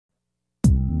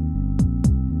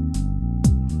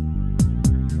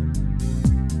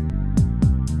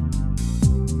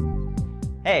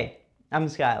Hey, I'm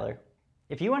Skylar.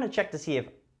 If you want to check to see if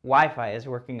Wi-Fi is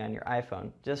working on your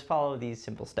iPhone, just follow these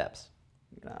simple steps.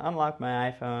 I'm going to unlock my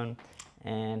iPhone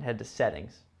and head to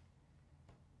Settings.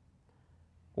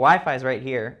 Wi-Fi is right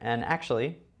here, and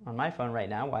actually, on my phone right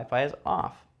now, Wi-Fi is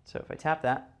off. So if I tap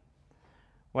that,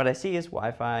 what I see is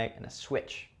Wi-Fi and a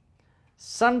switch.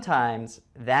 Sometimes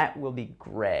that will be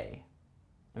gray.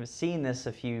 I've seen this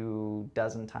a few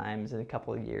dozen times in a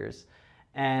couple of years,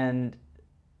 and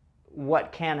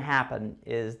what can happen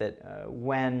is that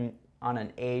when on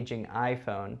an aging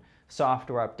iPhone,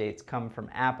 software updates come from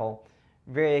Apple,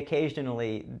 very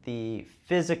occasionally the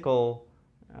physical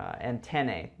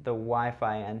antennae, the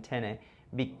Wi-Fi antennae,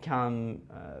 become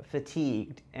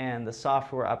fatigued, and the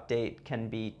software update can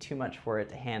be too much for it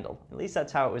to handle. At least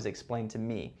that's how it was explained to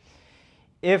me.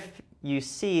 If you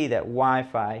see that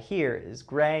Wi-Fi here is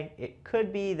gray, it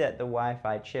could be that the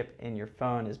Wi-Fi chip in your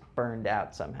phone is burned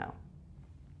out somehow.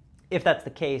 If that's the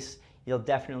case, you'll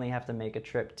definitely have to make a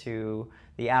trip to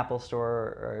the Apple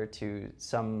Store or to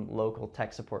some local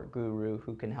tech support guru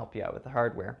who can help you out with the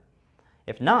hardware.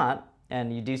 If not,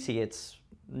 and you do see it's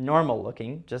normal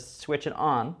looking, just switch it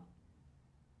on.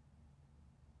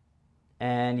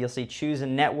 And you'll see choose a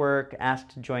network, ask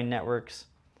to join networks.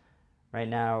 Right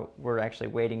now, we're actually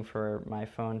waiting for my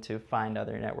phone to find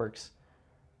other networks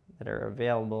that are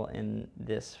available in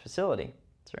this facility.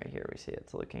 It's right here, we see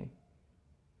it's looking.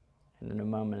 And in a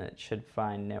moment, it should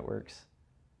find networks,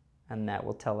 and that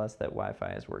will tell us that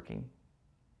Wi-Fi is working.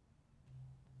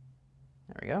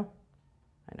 There we go.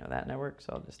 I know that network,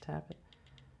 so I'll just tap it.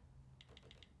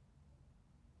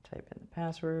 Type in the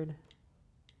password.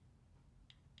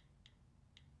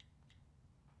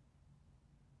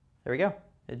 There we go.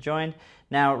 It joined.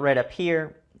 Now, right up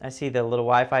here, I see the little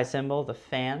Wi-Fi symbol, the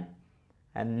fan,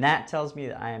 and that tells me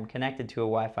that I am connected to a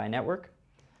Wi-Fi network.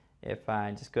 If I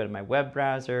just go to my web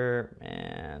browser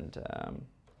and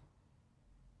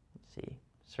let's see,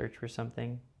 search for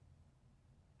something,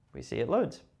 we see it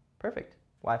loads. Perfect.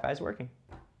 Wi-Fi is working.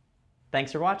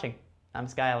 Thanks for watching. I'm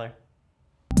Skylar.